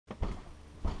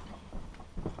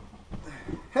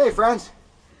Hey friends,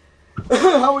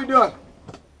 how we doing?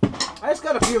 I just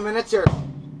got a few minutes here.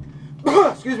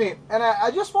 Excuse me, and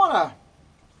I just want to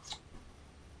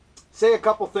say a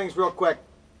couple things real quick.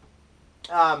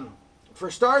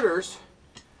 For starters,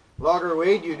 Logger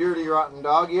Wade, you dirty rotten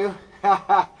dog, you.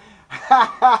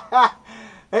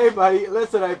 Hey buddy,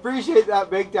 listen, I appreciate that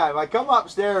big time. I come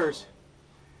upstairs,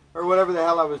 or whatever the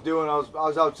hell I was doing. I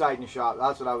was outside in the shop.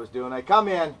 That's what I was doing. I come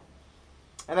in,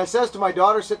 and I says to my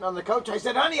daughter sitting on the couch, I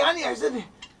said, honey, I said,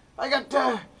 I got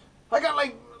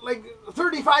like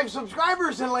 35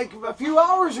 subscribers in like a few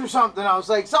hours or something. I was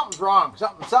like, something's wrong.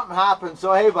 Something happened.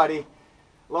 So hey buddy,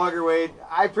 Logger Wade,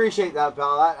 I appreciate that,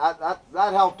 pal.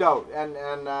 That helped out, and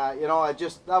you know,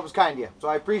 that was kind of you. So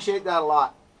I appreciate that a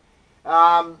lot.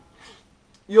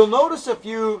 You'll notice a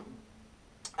few.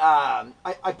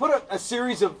 I put a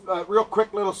series of real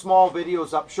quick little small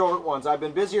videos up, short ones. I've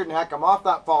been busier than heck. I'm off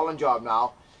that fallen job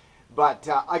now, but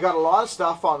I got a lot of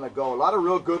stuff on the go. A lot of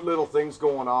real good little things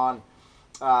going on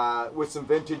with some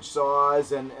vintage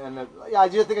saws, and yeah, I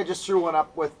think I just threw one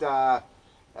up with an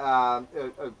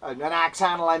axe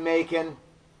handle I'm making.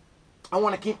 I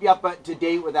want to keep you up to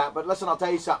date with that. But listen, I'll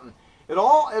tell you something. It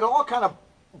all kind of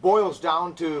boils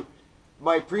down to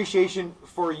my appreciation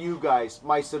for you guys,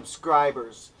 my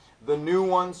subscribers, the new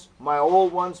ones, my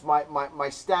old ones, my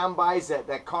standbys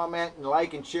that comment and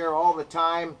like and share all the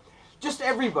time. Just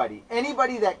everybody.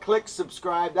 Anybody that clicks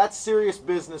subscribe, that's serious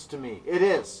business to me. It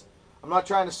is. I'm not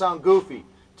trying to sound goofy.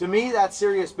 To me, that's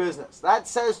serious business. That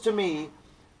says to me,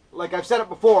 like I've said it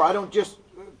before, I don't just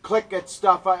click at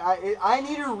stuff. I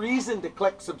need a reason to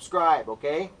click subscribe,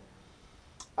 okay?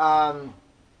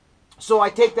 So I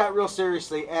take that real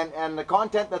seriously, and the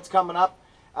content that's coming up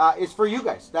is for you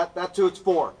guys. That's who it's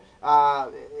for.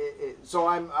 So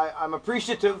I'm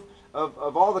appreciative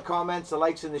of all the comments, the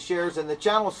likes, and the shares, and the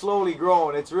channel's slowly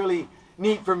growing. It's really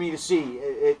neat for me to see.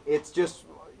 It's just,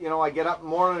 you know, I get up in the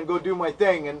morning and go do my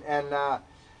thing, and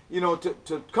you know,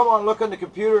 to come on, look on the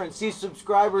computer and see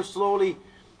subscribers slowly,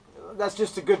 that's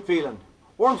just a good feeling.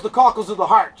 Warms the cockles of the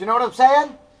heart. You know what I'm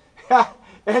saying?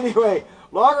 Anyway,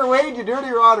 Logger Wade, you dirty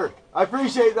rotter. I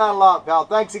appreciate that a lot, pal.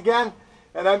 Thanks again.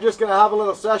 And I'm just going to have a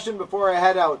little session before I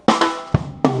head out. All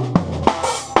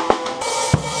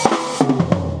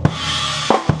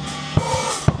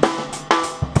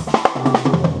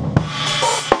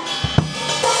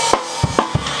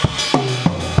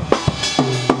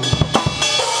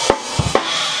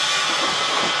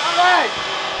right.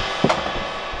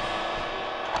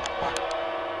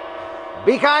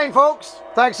 Be kind, folks.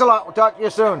 Thanks a lot. We'll talk to you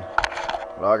soon.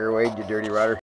 Logger Wade, you dirty rotter.